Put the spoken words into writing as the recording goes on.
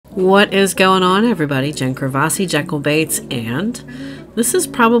What is going on, everybody? Jen Kravasi, Jekyll Baits, and this is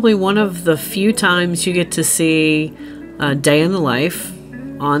probably one of the few times you get to see a day in the life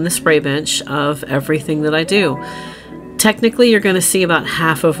on the spray bench of everything that I do. Technically, you're going to see about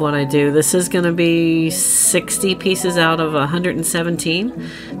half of what I do. This is going to be 60 pieces out of 117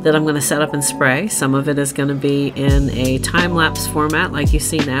 that I'm going to set up and spray. Some of it is going to be in a time-lapse format like you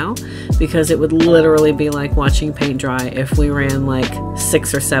see now, because it would literally be like watching paint dry if we ran like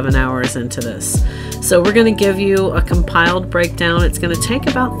 6 or 7 hours into this. So we're going to give you a compiled breakdown. It's going to take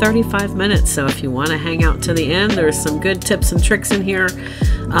about 35 minutes, so if you want to hang out to the end, there's some good tips and tricks in here.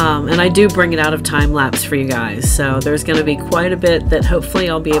 And I do bring it out of time-lapse for you guys, so there's going to be quite a bit that hopefully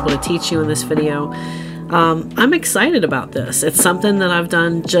I'll be able to teach you in this video. I'm excited about this. It's something that I've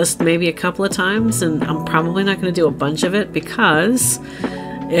done just maybe a couple of times, and I'm probably not going to do a bunch of it because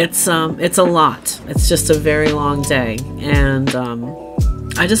it's a lot. It's just a very long day, and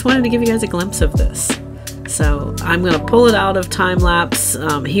I just wanted to give you guys a glimpse of this. So I'm going to pull it out of time-lapse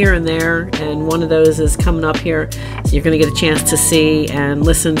here and there, and one of those is coming up here. So you're going to get a chance to see and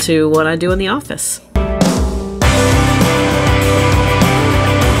listen to what I do in the office.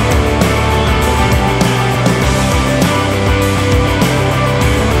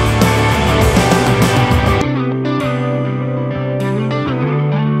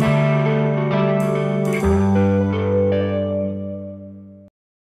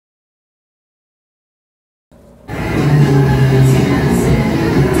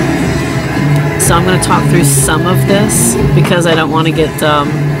 So I'm going to talk through some of this because I don't want to get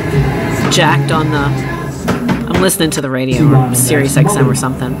jacked on the... I'm listening to the radio or Sirius XM or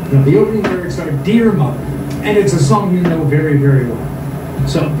something. The opening lyrics are "Dear Mother," and it's a song you know very, very well.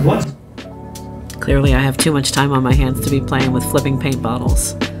 So what's... Clearly I have too much time on my hands to be playing with flipping paint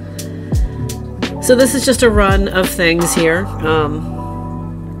bottles. So this is just a run of things here.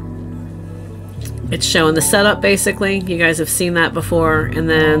 It's showing the setup basically. You guys have seen that before, and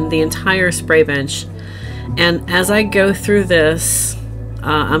then the entire spray bench. And as I go through this,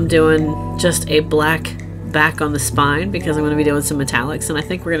 I'm doing just a black back on the spine because I'm going to be doing some metallics, and I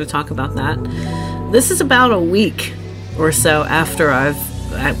think we're going to talk about that. This is about a week or so after I've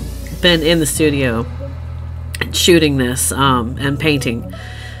been in the studio shooting this and painting.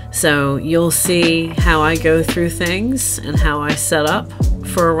 So you'll see how I go through things and how I set up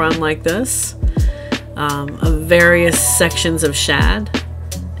for a run like this. Of various sections of shad,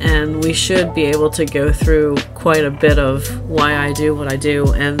 and we should be able to go through quite a bit of why I do what I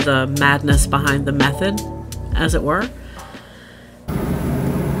do and the madness behind the method, as it were.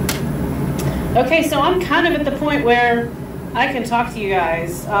 Okay, so I'm kind of at the point where I can talk to you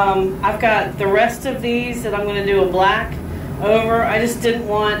guys. I've got the rest of these that I'm going to do a black over. I just didn't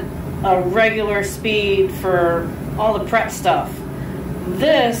want a regular speed for all the prep stuff.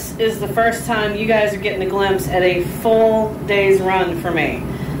 This is the first time you guys are getting a glimpse at a full day's run for me.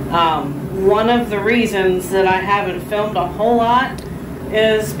 One of the reasons that I haven't filmed a whole lot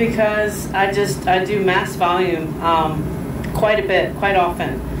is because I do mass volume quite a bit, quite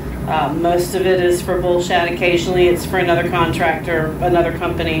often. Most of it is for Bull Shad. Occasionally it's for another contractor, another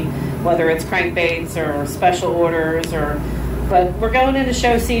company, whether it's crankbaits or special orders. But we're going into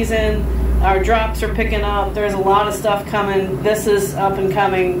show season. Our drops are picking up. There's a lot of stuff coming. This is up and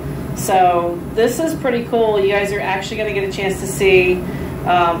coming. So this is pretty cool. You guys are actually going to get a chance to see.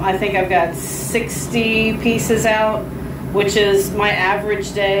 I think I've got 60 pieces out, which is my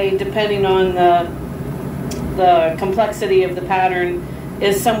average day, depending on the complexity of the pattern,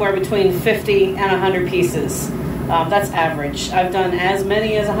 is somewhere between 50 and 100 pieces. That's average. I've done as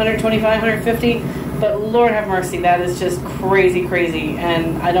many as 125, 150. But Lord have mercy, that is just crazy, crazy,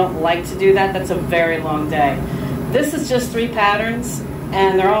 and I don't like to do that. That's a very long day. This is just 3 patterns,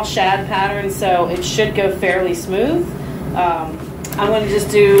 and they're all shad patterns, so it should go fairly smooth. I'm going to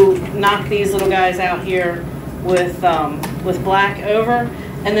just knock these little guys out here with black over,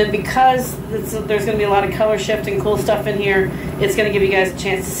 and then because there's going to be a lot of color shift and cool stuff in here, it's going to give you guys a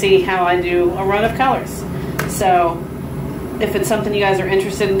chance to see how I do a run of colors. So if it's something you guys are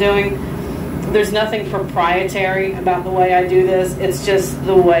interested in doing, there's nothing proprietary about the way I do this. It's just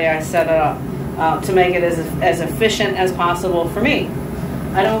the way I set it up to make it as efficient as possible for me.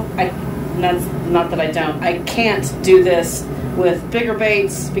 Not that I don't. I can't do this with bigger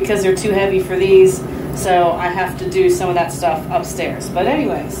baits because they're too heavy for these, so I have to do some of that stuff upstairs. But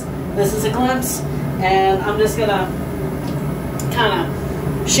anyways, this is a glimpse, and I'm just gonna kind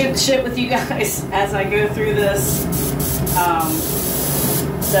of shoot the shit with you guys as I go through this.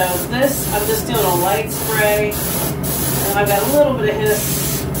 So this, I'm just doing a light spray, and I've got a little bit of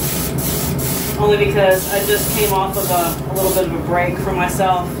hiss only because I just came off of a little bit of a break for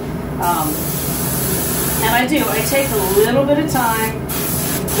myself. And I take a little bit of time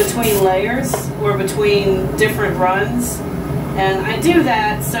between layers or between different runs, and I do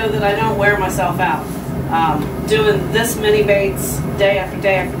that so that I don't wear myself out. Doing this many baits day after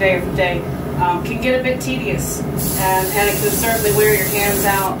day after day after day can get a bit tedious, and it can certainly wear your hands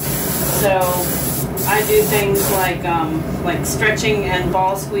out. So I do things like stretching and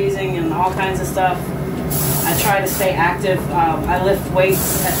ball squeezing and all kinds of stuff. I try to stay active. I lift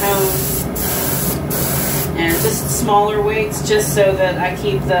weights at home, and just smaller weights, just so that I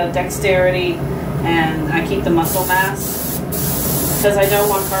keep the dexterity and I keep the muscle mass, because I don't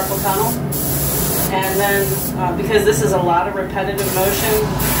want carpal tunnel. And then because this is a lot of repetitive motion,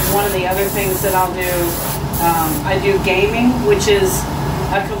 one of the other things that I'll do, I do gaming, which is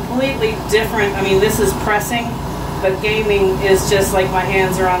a completely different, I mean, this is pressing, but gaming is just like my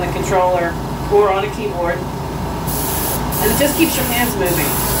hands are on the controller or on a keyboard, and it just keeps your hands moving.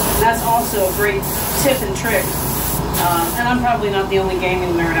 And that's also a great tip and trick. And I'm probably not the only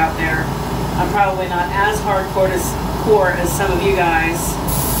gaming nerd out there. I'm probably not as hardcore as some of you guys.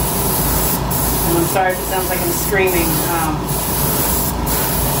 And I'm sorry if it sounds like I'm screaming,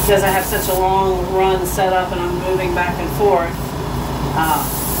 because I have such a long run set up and I'm moving back and forth.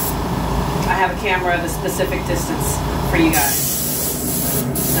 I have a camera at a specific distance for you guys.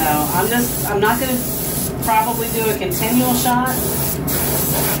 So I'm not going to probably do a continual shot,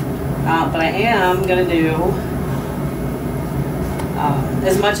 but I am going to do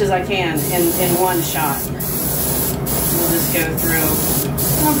as much as I can in one shot. We'll just go through.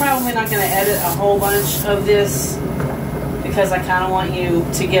 I'm probably not going to edit a whole bunch of this, because I kind of want you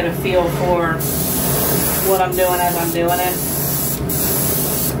to get a feel for what I'm doing as I'm doing it.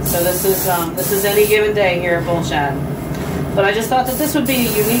 So this is any given day here at Bull Shad. But I just thought that this would be a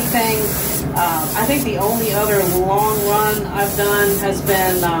unique thing. I think the only other long run I've done has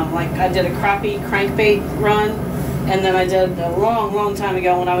been like I did a crappie crankbait run, and then I did a long time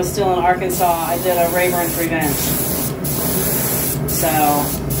ago when I was still in Arkansas, I did a Rayburn's Revenge. So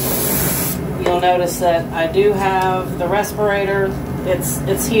you'll notice that I do have the respirator.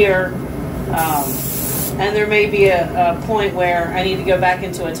 It's here, and there may be a point where I need to go back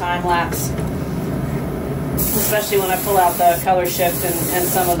into a time lapse, especially when I pull out the color shift and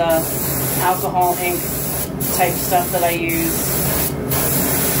some of the alcohol ink type stuff that I use.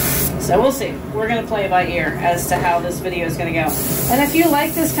 So we'll see. We're going to play it by ear as to how this video is going to go. And if you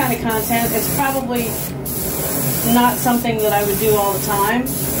like this kind of content, it's probably not something that I would do all the time.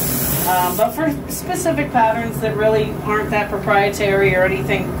 But for specific patterns that really aren't that proprietary or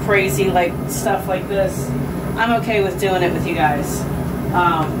anything crazy like stuff like this, I'm okay with doing it with you guys.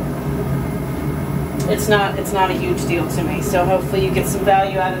 It's not a huge deal to me. So hopefully you get some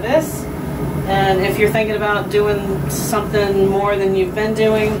value out of this. And if you're thinking about doing something more than you've been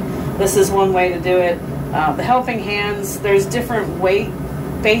doing, this is one way to do it. The helping hands, there's different weight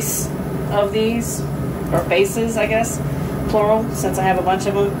base of these, or bases, I guess, plural, since I have a bunch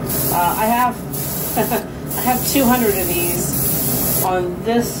of them. I have 200 of these on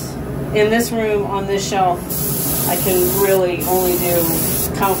this, in this room, on this shelf. I can really only do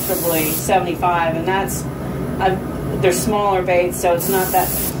comfortably 75, and that's, they're smaller baits, so it's not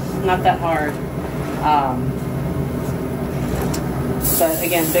that hard. But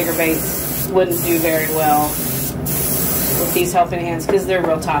again, bigger baits wouldn't do very well with these helping hands because they're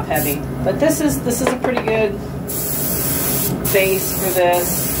real top heavy. But this is a pretty good base for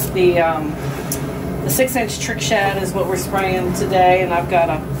this. The 6-inch trick shad is what we're spraying today, and I've got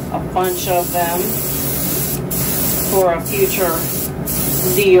a bunch of them for a future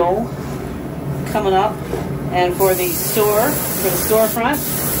deal coming up. And for the storefront,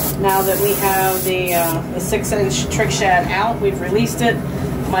 now that we have the 6-inch trick shad out, we've released it.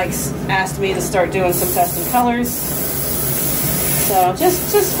 Mike's asked me to start doing some custom colors. So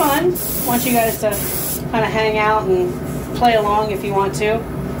just fun. Want you guys to kind of hang out and play along if you want to.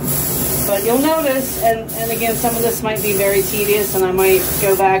 But you'll notice, and again, some of this might be very tedious, and I might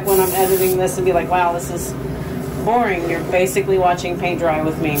go back when I'm editing this and be like, wow, this is boring. You're basically watching paint dry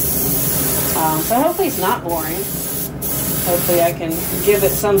with me. So hopefully it's not boring. Hopefully I can give it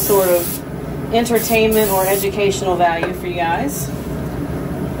some sort of entertainment or educational value for you guys.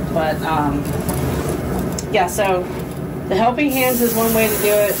 But yeah, so the helping hands is one way to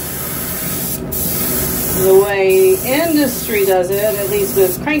do it. The way industry does it, at least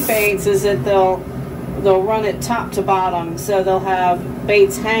with crankbaits, is that they'll run it top to bottom. So they'll have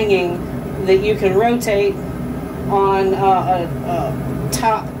baits hanging that you can rotate on a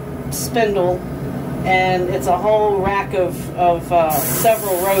top spindle, and it's a whole rack of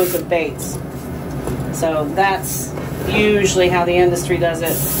several rows of baits. So that's usually how the industry does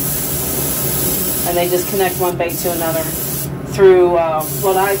it. And they just connect one bait to another through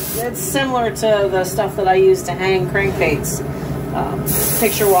it's similar to the stuff that I use to hang crankbaits.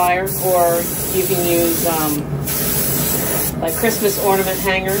 Picture wire, or you can use like Christmas ornament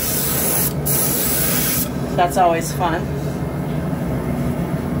hangers. That's always fun.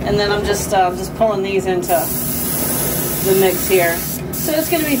 And then I'm just pulling these into the mix here. So it's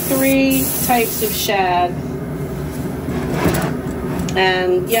going to be 3 types of shad.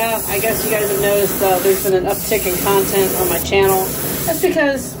 And yeah, I guess you guys have noticed there's been an uptick in content on my channel. That's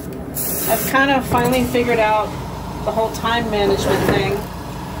because I've kind of finally figured out the whole time management thing,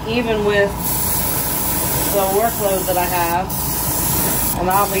 even with the workload that I have and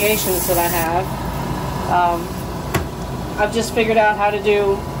the obligations that I have. I've just figured out how to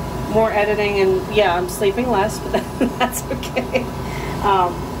do more editing, and yeah, I'm sleeping less, but that's okay.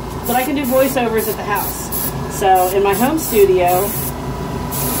 But I can do voiceovers at the house. So in my home studio,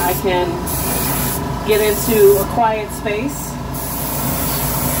 I can get into a quiet space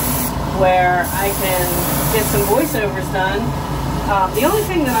where I can get some voiceovers done. The only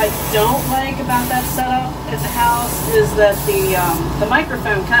thing that I don't like about that setup at the house is that the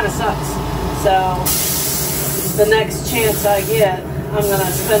microphone kind of sucks. So the next chance I get, I'm going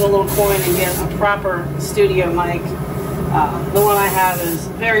to spend a little coin and get a proper studio mic. The one I have is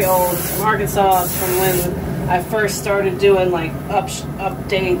very old. It's from Arkansas. It's from when I first started doing like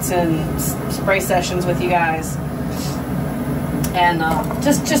updates and spray sessions with you guys. And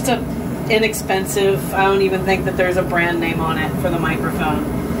just a inexpensive, I don't even think that there's a brand name on it for the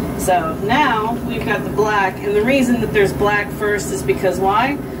microphone. So now we've got the black, and the reason that there's black first is because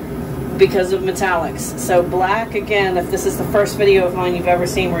why? Because of metallics. So black, again, if this is the first video of mine you've ever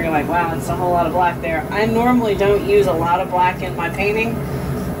seen where you're like, wow, it's a whole lot of black there. I normally don't use a lot of black in my painting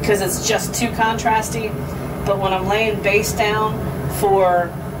because it's just too contrasty. But when I'm laying base down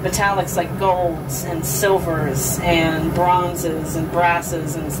for metallics like golds and silvers and bronzes and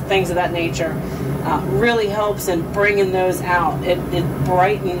brasses and things of that nature, really helps in bringing those out. It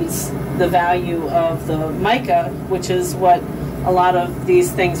brightens the value of the mica, which is what a lot of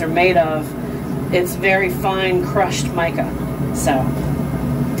these things are made of. It's very fine crushed mica. So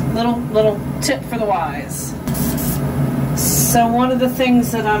little tip for the wise. So one of the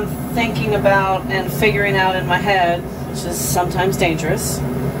things that I'm thinking about and figuring out in my head, which is sometimes dangerous,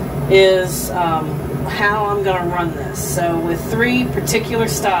 is how I'm going to run this. So with 3 particular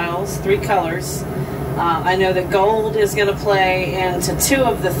styles, 3 colors, I know that gold is going to play into 2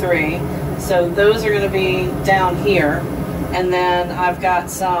 of the 3, so those are going to be down here. And then I've got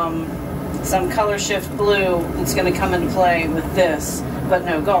some color shift blue that's going to come into play with this, but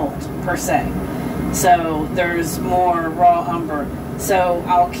no gold per se. So there's more raw umber. So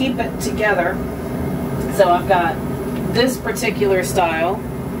I'll keep it together. So I've got this particular style,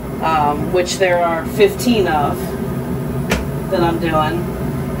 which there are 15 of that I'm doing.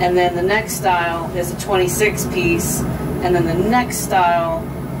 And then the next style is a 26 piece. And then the next style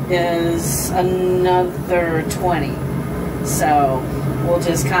is another 20. So we'll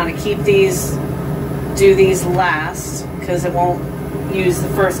just kind of keep these, do these last, because it won't use the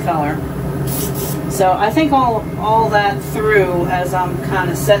first color. So I think all that through as I'm kind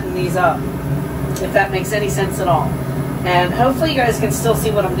of setting these up, if that makes any sense at all. And hopefully you guys can still see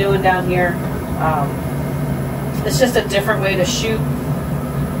what I'm doing down here. It's just a different way to shoot.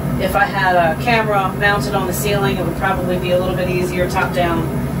 If I had a camera mounted on the ceiling, it would probably be a little bit easier top down.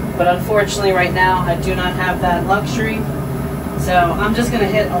 But unfortunately right now I do not have that luxury. So I'm just going to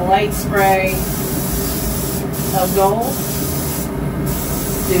hit a light spray of gold.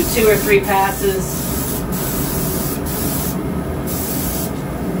 Do 2 or 3 passes.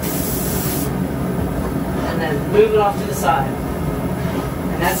 And then move it off to the side.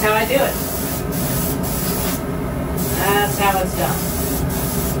 And that's how I do it. That's how it's done.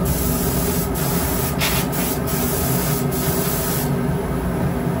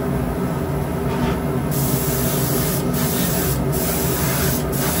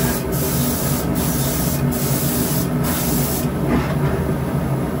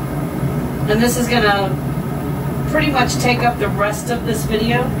 And this is going to pretty much take up the rest of this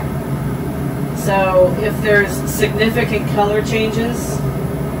video. So if there's significant color changes,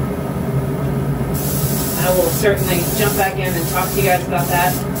 I will certainly jump back in and talk to you guys about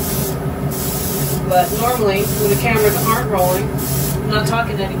that. But normally, when the cameras aren't rolling, I'm not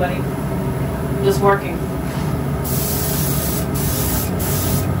talking to anybody. I'm just working.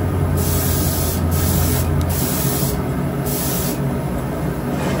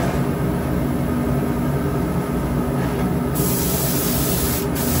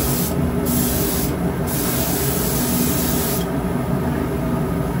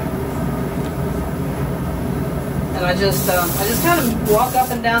 and I just kind of walk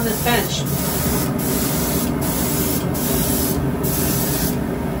up and down this bench.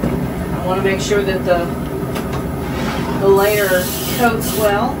 I want to make sure that the layer coats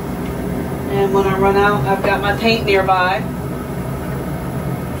well, and when I run out, I've got my paint nearby.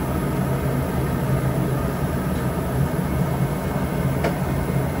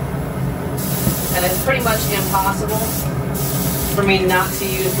 And it's pretty much impossible for me not to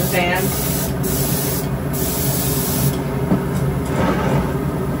use the fan.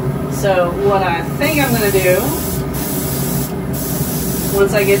 So what I think I'm going to do,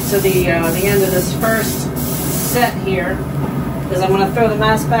 once I get to the end of this first set here, is I'm going to throw the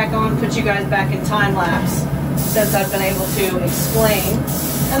mask back on, put you guys back in time lapse, since I've been able to explain.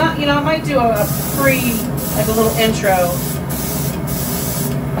 And I might do a little intro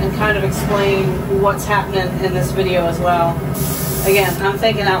and kind of explain what's happening in this video as well. Again, I'm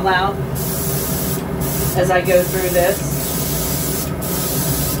thinking out loud as I go through this.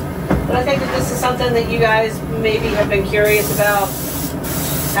 But I think that this is something that you guys maybe have been curious about,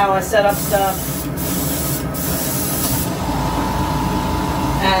 how I set up stuff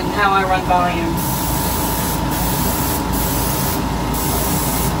and how I run volume.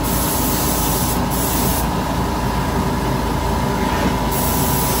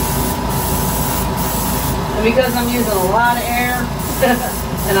 And because I'm using a lot of air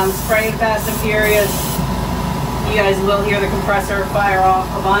and I'm spraying fast and furious, you guys will hear the compressor fire off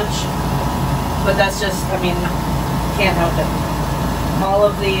a bunch, but that's just, can't help it. All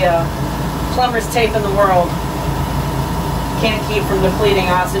of the plumber's tape in the world can't keep from depleting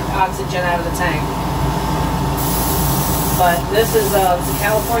oxygen out of the tank. But this is the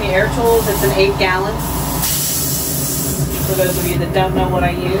California Air Tools. It's an 8-gallon. For those of you that don't know what I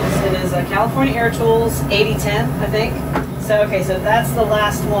use, it is a California Air Tools 8010, I think. So that's the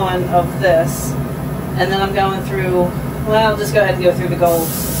last one of this. And then I'm going through, well, I'll just go ahead and go through the golds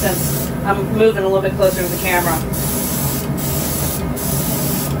since I'm moving a little bit closer to the camera.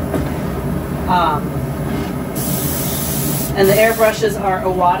 And the airbrushes are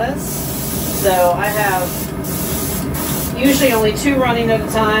Iwatas. So I have usually only 2 running at a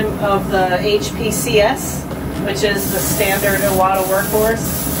time of the HPCS, which is the standard Iwata workhorse.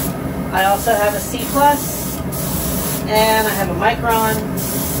 I also have a C+, and I have a Micron,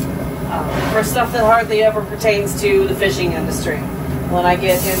 for stuff that hardly ever pertains to the fishing industry. When I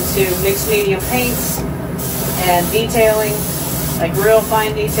get into mixed medium paints and detailing, like real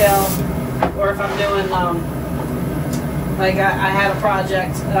fine detail, or if I'm doing, like I had a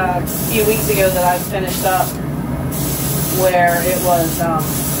project a few weeks ago that I finished up where it was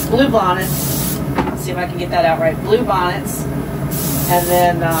blue bonnets. Let's see if I can get that out right. Blue bonnets, and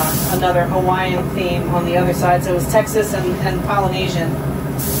then another Hawaiian theme on the other side. So it was Texas and Polynesian.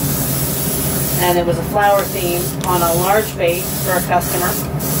 And it was a flower theme on a large bait for a customer.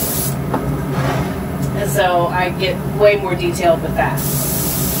 And so I get way more detailed with that.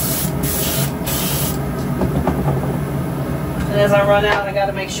 And as I run out, I got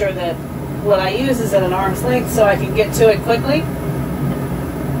to make sure that what I use is at an arm's length so I can get to it quickly.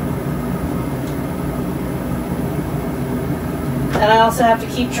 And I also have to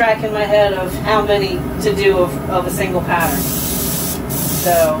keep track in my head of how many to do of a single pattern.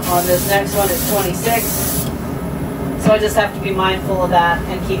 So on this next one it's 26. So I just have to be mindful of that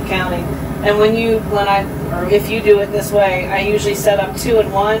and keep counting. And if you do it this way, I usually set up 2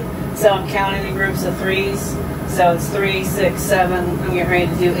 and 1. So I'm counting in groups of 3s. So it's 3, 6, 7. I'm getting ready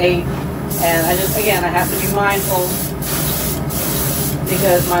to do 8. And I have to be mindful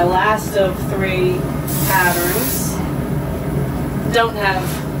because my last of 3 patterns don't have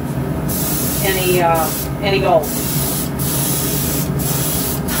any gold.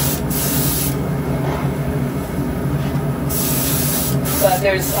 But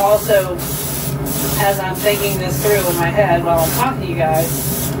there's also, as I'm thinking this through in my head while I'm talking to you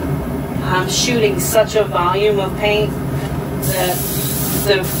guys, I'm shooting such a volume of paint that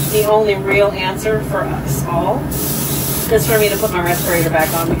the only real answer for us all is for me to put my respirator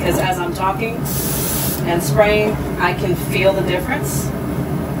back on, because as I'm talking and spraying, I can feel the difference.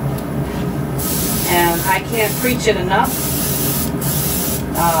 And I can't preach it enough,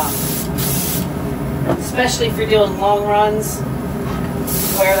 especially if you're doing long runs.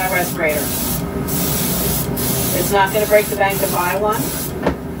 Wear that respirator. It's not going to break the bank to buy one.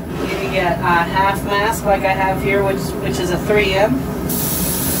 You can get a half mask like I have here, which is a 3M.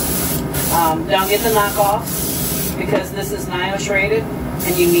 Don't get the knockoffs, because this is NIOSH rated,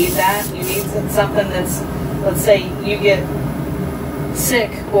 and you need that. You need something that's, let's say you get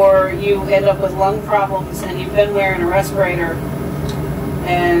sick or you end up with lung problems and you've been wearing a respirator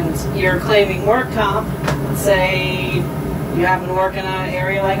and you're claiming work comp. Let's say you happen to work in an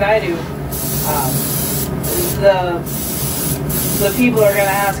area like I do. The people are going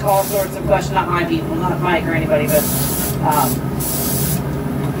to ask all sorts of questions. Not my people, not Mike or anybody, but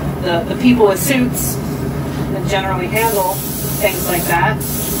the people with suits that generally handle things like that.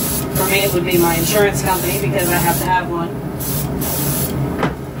 For me, it would be my insurance company because I have to have one.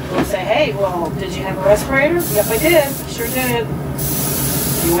 We'll say, hey, well, did you have a respirator? Yep, I did. I sure did.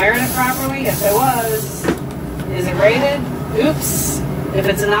 You wearing it properly? Yes, I was. Is it rated? Oops. If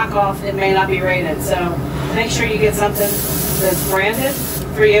it's a knockoff, it may not be rated. So make sure you get something that's branded.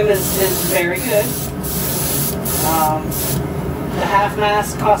 3M is very good. The half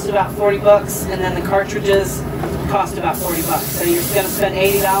mask cost about 40 bucks, and then the cartridges cost about 40 bucks. So you're going to spend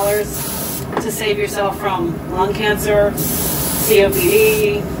 $80 to save yourself from lung cancer,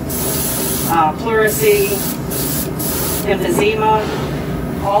 COPD, pleurisy, emphysema,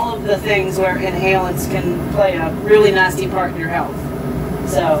 all of the things where inhalants can play a really nasty part in your health.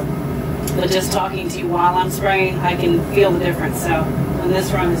 So, but just talking to you while I'm spraying, I can feel the difference. So when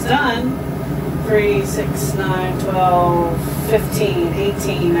this run is done, 3, 6, 9, 12, 15,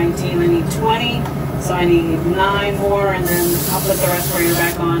 18, 19, I need 20. So I need 9 more, and then I'll put the respirator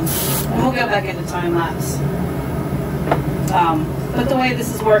back on, and we'll go back into time lapse. But the way this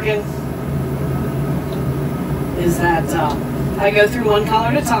is working is that I go through one color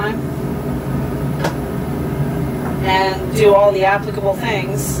at a time and do all the applicable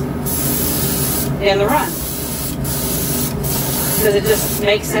things in the run. Because it just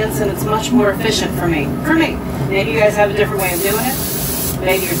makes sense and it's much more efficient for me. Maybe you guys have a different way of doing it.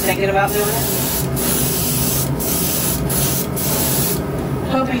 Maybe you're thinking about doing it.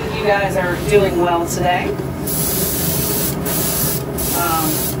 Hoping you guys are doing well today.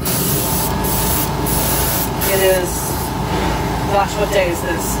 It is, gosh, what day is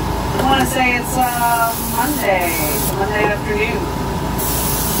this? I want to say it's Monday. It's a Monday afternoon.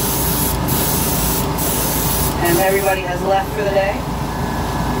 And everybody has left for the day.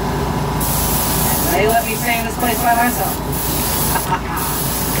 And they let me stay in this place by myself.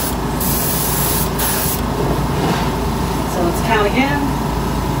 So let's count again.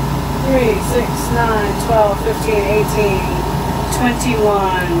 3, 6, 9, 12, 15, 18,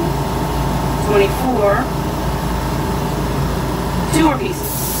 21, 24. 2 more pieces.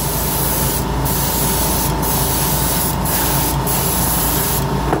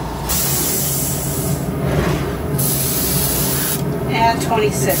 And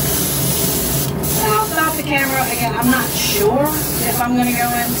 26. And I'll stop the camera again. I'm not sure if I'm going to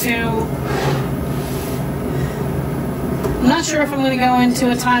go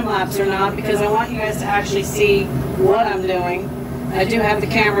into a time lapse or not, because I want you guys to actually see what I'm doing. I do have the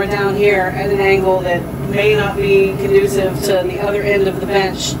camera down here at an angle that may not be conducive to the other end of the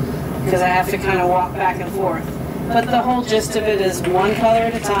bench because I have to kind of walk back and forth. But the whole gist of it is one color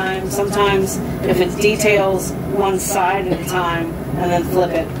at a time. Sometimes if it's details, one side at a time, and then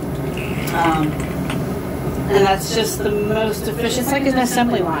flip it. And that's just the most efficient. It's like an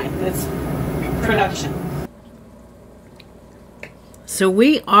assembly line. It's production. So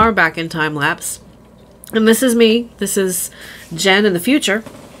we are back in time lapse. And this is me. This is Jen in the future.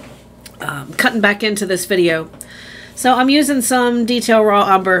 Cutting back into this video. So I'm using some detail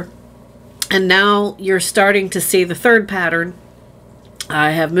raw umber. And now you're starting to see the third pattern.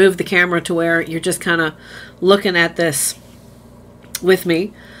 I have moved the camera to where you're just kind of looking at this with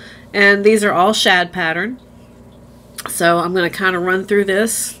me. And these are all shad pattern. So I'm going to kind of run through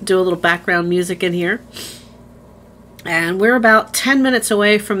this, do a little background music in here. And we're about 10 minutes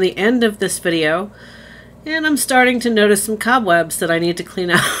away from the end of this video. And I'm starting to notice some cobwebs that I need to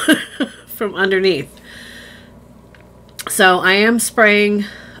clean out from underneath. So I am spraying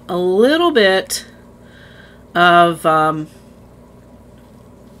a little bit of,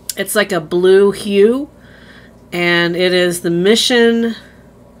 it's like a blue hue. And it is the Mission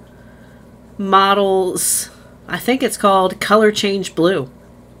Models, I think it's called Color Change Blue.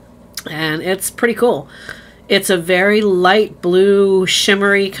 And it's pretty cool. It's a very light blue,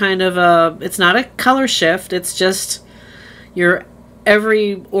 shimmery kind of a, it's not a color shift, it's just your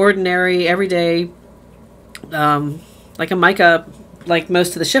ordinary, everyday, like a mica, like most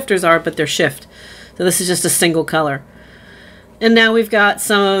of the shifters are, but they're shift. So this is just a single color. And now we've got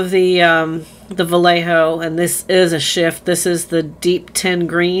some of the Vallejo, and this is a shift. This is the deep tin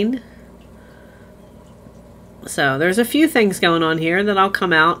green. So there's a few things going on here that I'll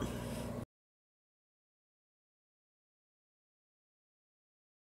come out.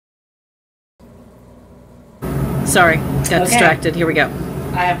 Sorry, got distracted. Here we go.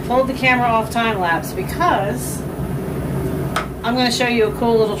 I have pulled the camera off time lapse because I'm going to show you a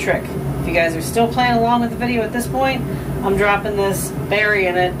cool little trick. If you guys are still playing along with the video at this point, I'm dropping this berry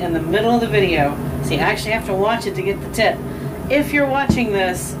in it in the middle of the video. So you actually have to watch it to get the tip. If you're watching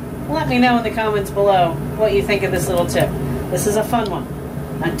this, let me know in the comments below what you think of this little tip. This is a fun one.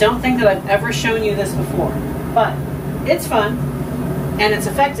 I don't think that I've ever shown you this before, but it's fun and it's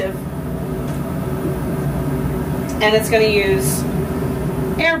effective, and it's going to use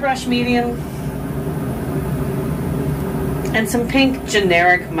airbrush medium and some pink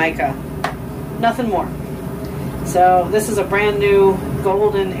generic mica. Nothing more. So this is a brand new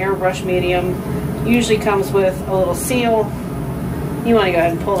golden airbrush medium. Usually comes with a little seal. You want to go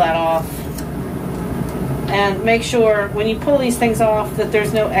ahead and pull that off. And make sure when you pull these things off that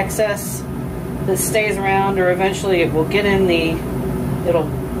there's no excess that stays around, or eventually it will get in it'll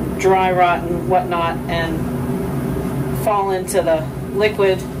dry rot and whatnot and fall into the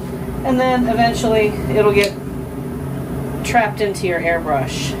liquid, and then eventually it'll get trapped into your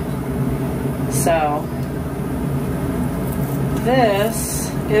airbrush. So this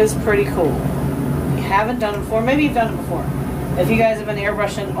is pretty cool. If you haven't done it before, maybe you've done it before. If you guys have been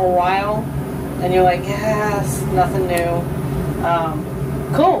airbrushing a while and you're like, yes, nothing new,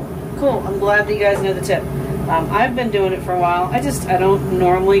 cool. I'm glad that you guys know the tip. I've been doing it for a while. I don't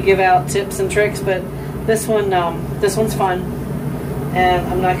normally give out tips and tricks, but this one's fun, and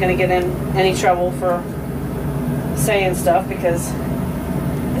I'm not going to get in any trouble for saying stuff because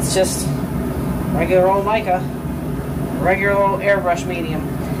it's just regular old mica, regular old airbrush medium.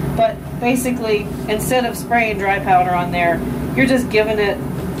 But basically, instead of spraying dry powder on there, you're just giving it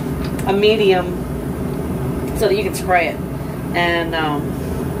a medium so that you can spray it. And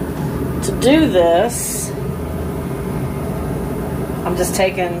to do this, I'm just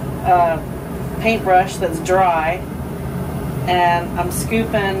taking a paintbrush that's dry, and I'm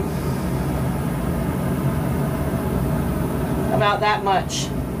scooping about that much,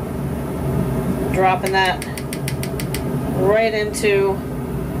 dropping that right into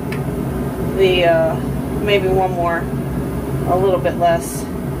the maybe one more, a little bit less,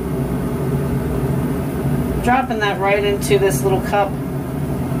 dropping that right into this little cup,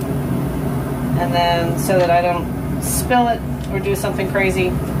 and then so that I don't spill it or do something crazy,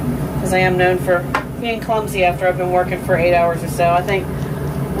 because I am known for being clumsy after I've been working for 8 hours or so. I think,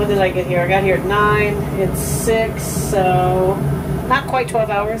 when did I get here? I got here at 9, it's 6, so not quite 12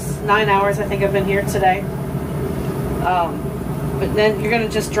 hours, 9 hours I think I've been here today. But then you're going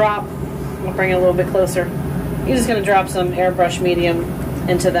to just drop, I'll bring it a little bit closer, you're just going to drop some airbrush medium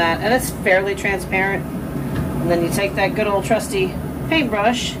into that, and it's fairly transparent. And then you take that good old trusty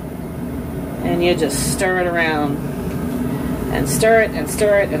paintbrush and you just stir it around, and stir it and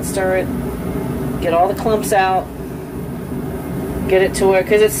stir it and stir it, get all the clumps out, get it to where,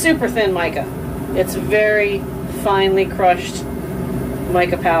 because it's super thin mica, it's very finely crushed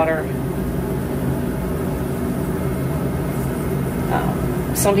mica powder.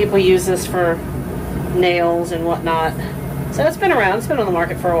 Some people use this for nails and whatnot, so it's been around, it's been on the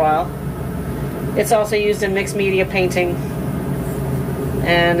market for a while. It's also used in mixed media painting,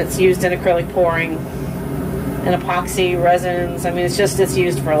 and it's used in acrylic pouring and epoxy resins. I mean, it's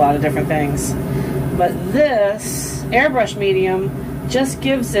used for a lot of different things. But this airbrush medium just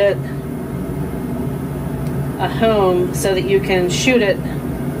gives it a home so that you can shoot it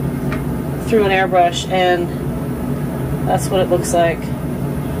through an airbrush, and that's what it looks like.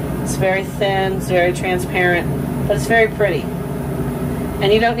 It's very thin, it's very transparent, but it's very pretty.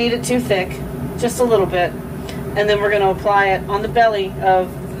 And you don't need it too thick, just a little bit. And then we're going to apply it on the belly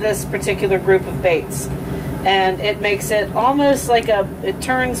of this particular group of baits. And it makes it almost like it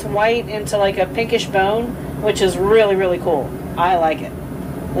turns white into like a pinkish bone, which is really, really cool. I like it.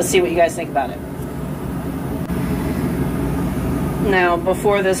 Let's see what you guys think about it. Now,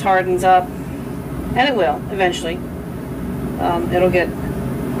 before this hardens up, and it will eventually, it'll get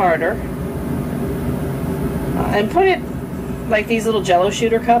harder. And put it, like these little Jello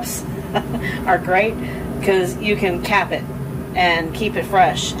shooter cups are great, because you can cap it and keep it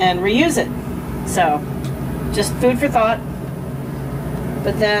fresh and reuse it. So, just food for thought.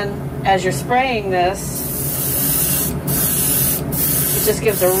 But then, as you're spraying this, it just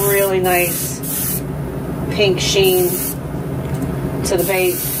gives a really nice pink sheen to the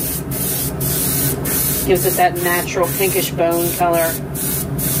bait. Gives it that natural pinkish bone color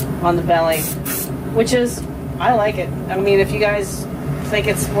on the belly, which is, I like it. I mean, if you guys think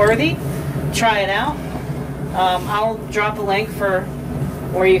it's worthy, try it out. I'll drop a link for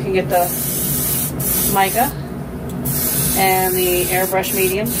where you can get the mica and the airbrush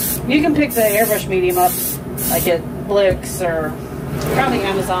medium. You can pick the airbrush medium up like at Blix or probably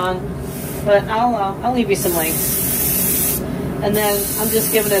Amazon, but I'll leave you some links. And then I'm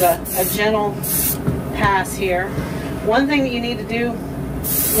just giving it a gentle pass here. One thing that you need to do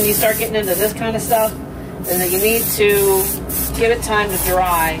when you start getting into this kind of stuff is that you need to give it time to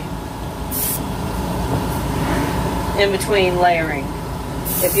dry in between layering.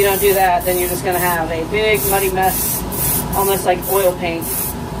 If you don't do that, then you're just going to have a big muddy mess, almost like oil paint.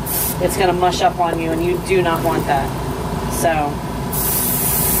 It's going to mush up on you, and you do not want that. So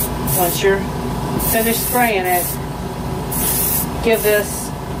once you're finished spraying it, give this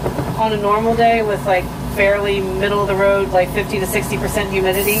on a normal day with like fairly middle of the road, like 50 to 60%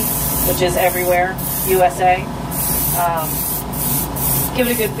 humidity, which is everywhere, USA. Give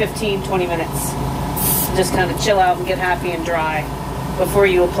it a good 15-20 minutes. Just kind of chill out and get happy and dry before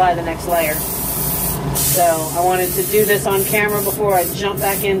you apply the next layer. So I wanted to do this on camera before I jump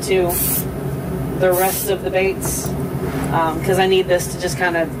back into the rest of the baits, because I need this to just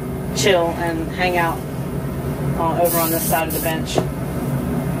kind of chill and hang out over on this side of the bench.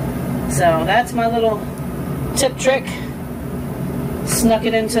 So that's my little tip trick. Snuck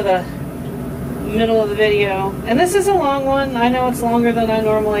it into the middle of the video. And this is a long one. I know it's longer than I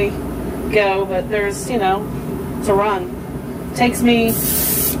normally go, but there's, you know, it's a run. Takes me,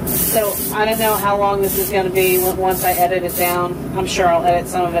 so I don't know how long this is going to be once I edit it down. I'm sure I'll edit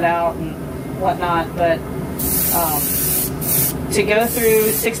some of it out and whatnot, but to go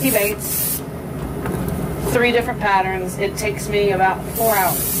through 60 baits, 3 different patterns, it takes me about 4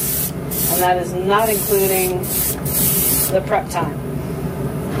 hours. And that is not including the prep time.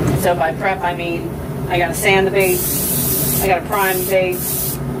 So by prep, I mean I got to sand the bait, I got to prime the bait,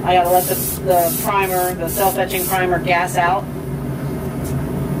 I got to let the primer, the self-etching primer, gas out,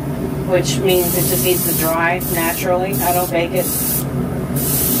 which means it just needs to dry naturally. I don't bake it.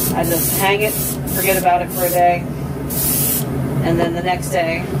 I just hang it, forget about it for a day, and then the next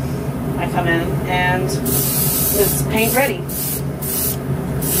day I come in and it's paint ready.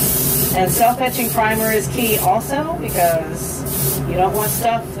 And self-etching primer is key also, because you don't want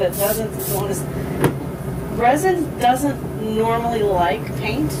stuff that doesn't want to... Resin doesn't normally like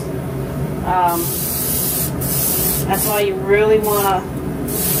paint. That's why you really want to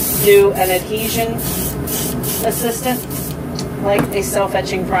do an adhesion assistant, like a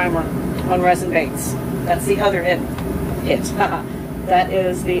self-etching primer on resin baits. That's the other that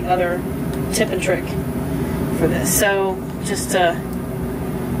is the other tip and trick for this. So just to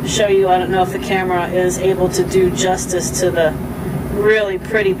show you, I don't know if the camera is able to do justice to the really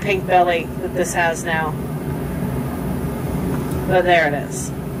pretty pink belly that this has now, but there it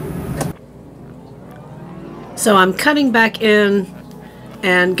is. So I'm cutting back in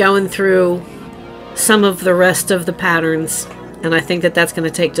and going through some of the rest of the patterns, and I think that that's going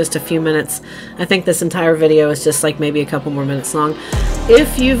to take just a few minutes. I think this entire video is just like maybe a couple more minutes long.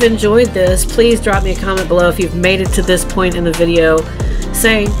 If you've enjoyed this, please drop me a comment below. If you've made it to this point in the video,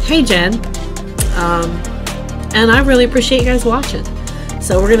 say, hey Jen, and I really appreciate you guys watching.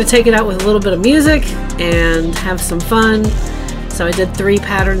 So we're going to take it out with a little bit of music and have some fun. So I did 3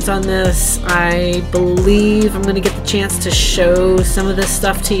 patterns on this. I believe I'm going to get the chance to show some of this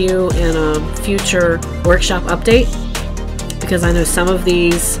stuff to you in a future workshop update, because I know some of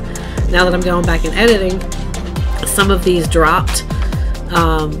these, now that I'm going back and editing, some of these dropped.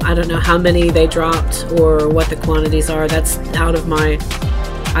 I don't know how many they dropped or what the quantities are. That's out of my...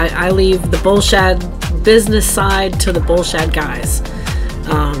 I leave the Bull Shad business side to the Bull Shad guys.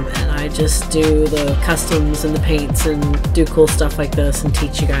 And I just do the customs and the paints and do cool stuff like this and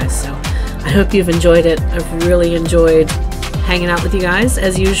teach you guys. So I hope you've enjoyed it. I've really enjoyed hanging out with you guys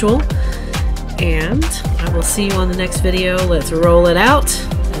as usual. And I will see you on the next video. Let's roll it out,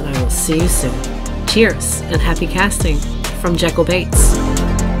 and I will see you soon. Cheers and happy casting from Jekyll Baits.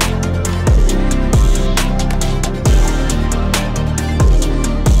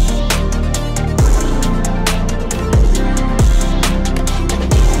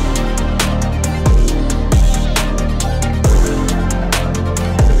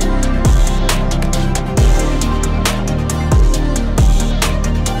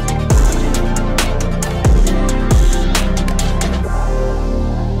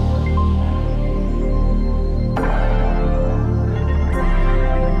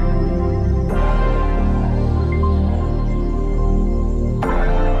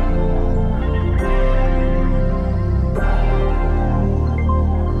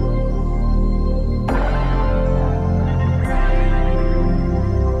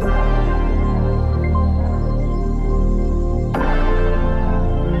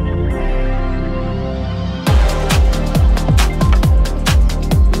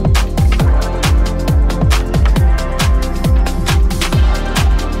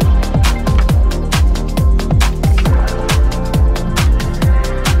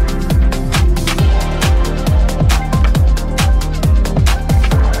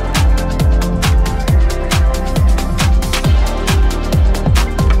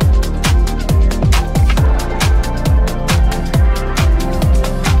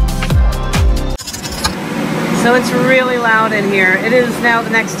 So it's really loud in here. It is now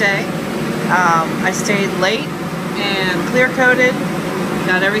the next day. I stayed late and clear coated,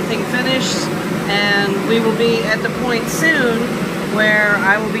 got everything finished, and we will be at the point soon where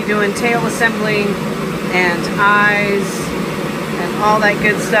I will be doing tail assembly and eyes and all that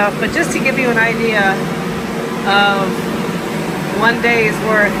good stuff. But just to give you an idea of one day's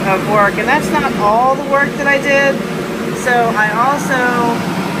worth of work, and that's not all the work that I did. So I also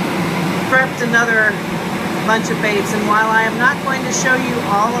prepped another bunch of baits, and while I am not going to show you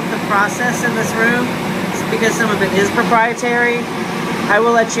all of the process in this room because some of it is proprietary, I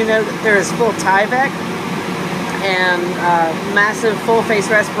will let you know that there is full Tyvek and massive full face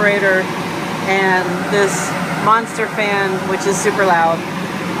respirator and this monster fan which is super loud.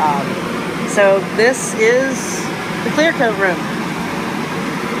 So this is the clear coat room,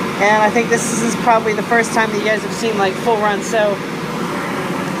 and I think this is probably the first time that you guys have seen like full run. So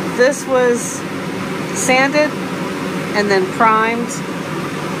this was sanded and then primed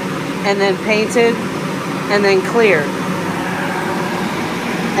and then painted and then cleared,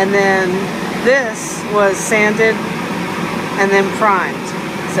 and then this was sanded and then primed.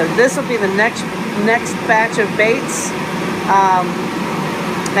 So this will be the next batch of baits,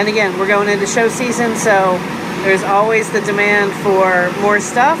 and again, we're going into show season, so there's always the demand for more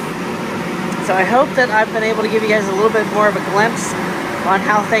stuff. So I hope that I've been able to give you guys a little bit more of a glimpse on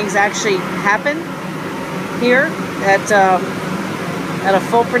how things actually happen here at a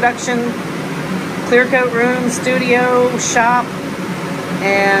full production clear coat room, studio, shop,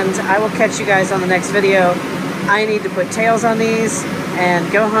 and I will catch you guys on the next video. I need to put tails on these and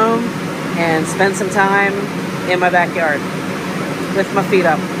go home and spend some time in my backyard with my feet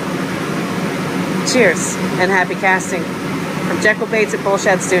up. Cheers and happy casting from Jekyll Baits at Bull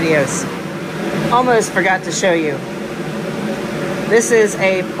Shad Studios. Almost forgot to show you. This is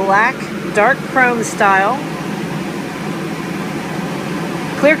a black dark chrome style,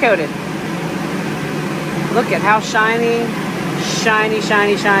 clear coated. Look at how shiny, shiny,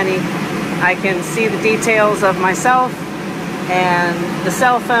 shiny, shiny. I can see the details of myself and the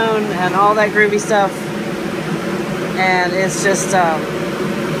cell phone and all that groovy stuff. And it's just,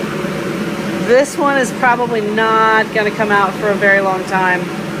 this one is probably not going to come out for a very long time,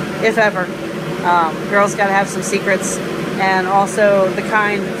 if ever. Girls got to have some secrets, and also the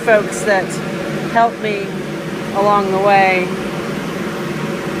kind folks that helped me along the way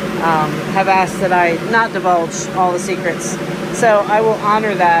have asked that I not divulge all the secrets. So I will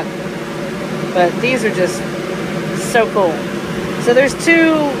honor that, but these are just so cool. So there's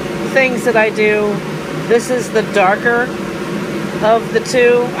two things that I do. This is the darker of the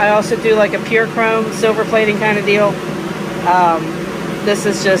two. I also do like a pure chrome silver plating kind of deal. This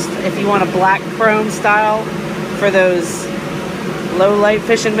is just if you want a black chrome style for those low light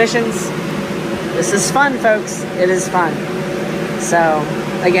fishing missions. This is fun, folks. It is fun. So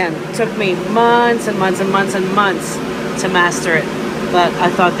again, it took me months and months and months and months to master it, but I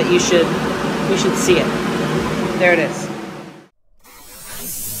thought that you should see it. There it is.